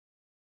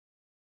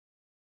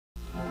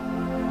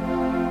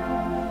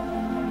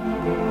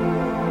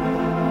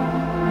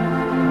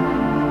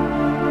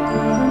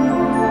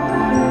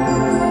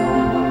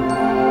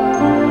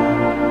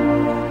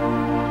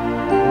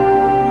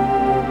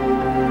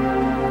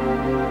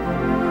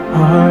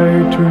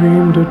I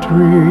dreamed a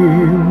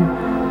dream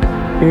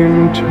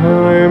in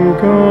time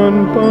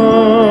gone by,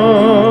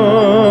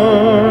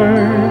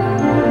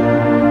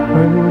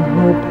 when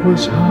hope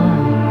was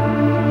high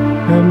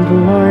and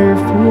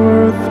life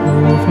worth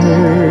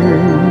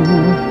living.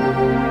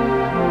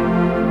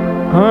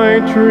 I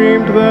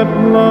dreamed that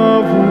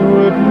love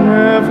would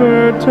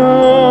never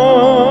die.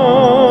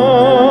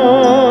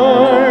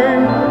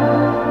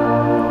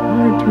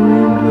 I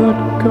dreamed that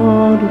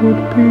God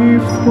would be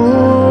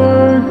forgiving.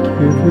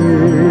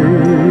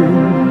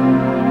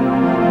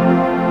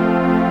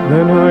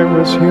 Then I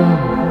was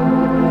young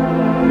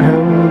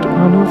and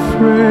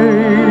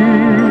unafraid,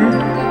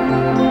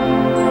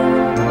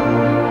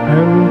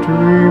 and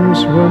dreams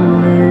were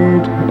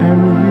made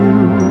and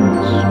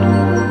used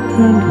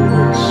and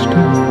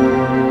wasted.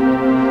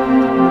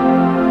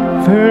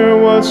 There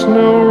was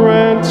no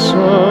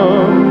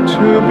ransom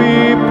to be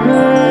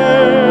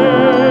paid,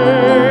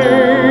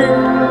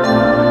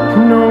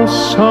 no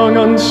song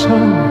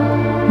unsung,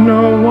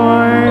 no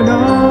wine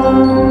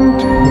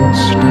untasted.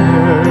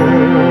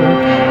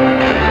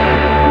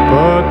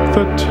 But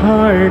the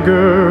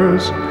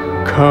tigers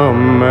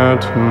come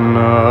at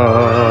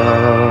night,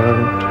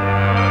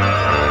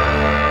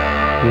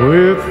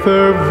 with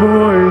their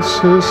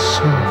voices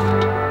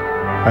soft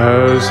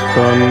as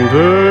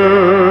thunder,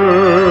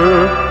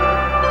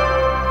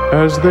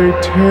 as they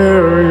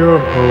tear your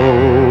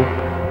hope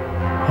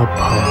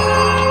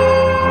apart,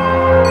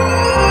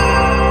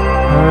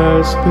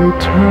 as they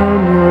turn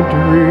your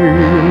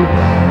dream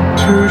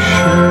to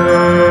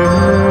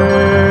shame.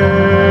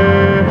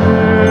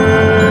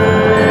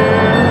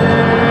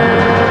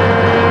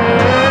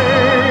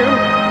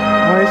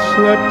 I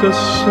slept a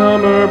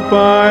summer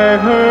by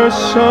her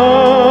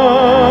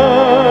side.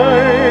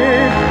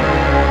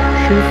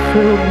 She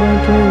filled my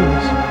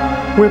days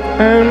with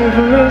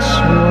endless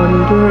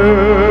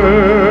wonder.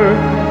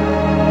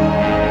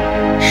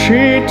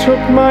 She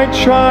took my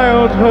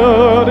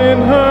childhood in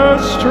her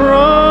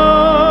stride,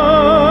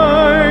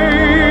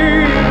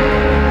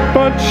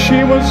 but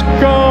she was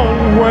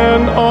gone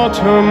when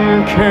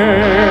autumn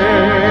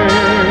came.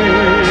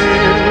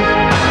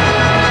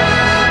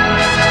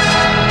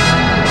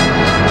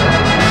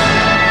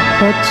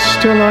 But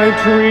still I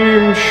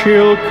dream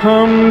she'll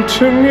come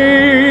to me,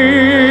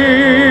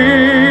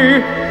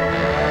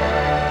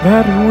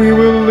 that we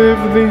will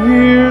live the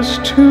years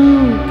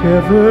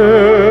together.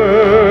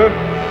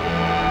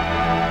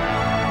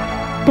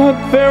 But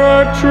there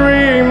are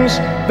dreams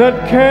that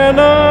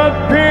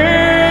cannot be,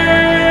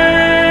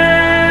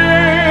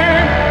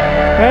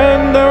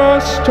 and there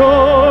are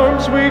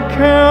storms we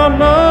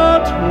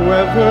cannot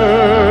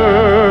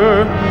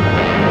weather.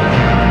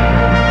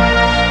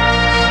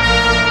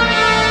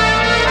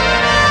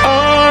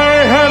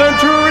 I had a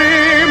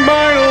dream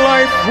my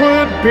life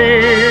would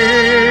be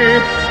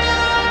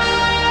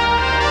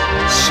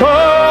so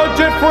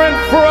different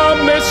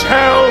from this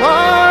hell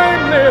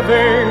I'm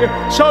living,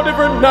 so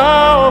different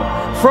now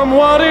from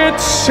what it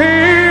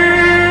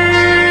seems.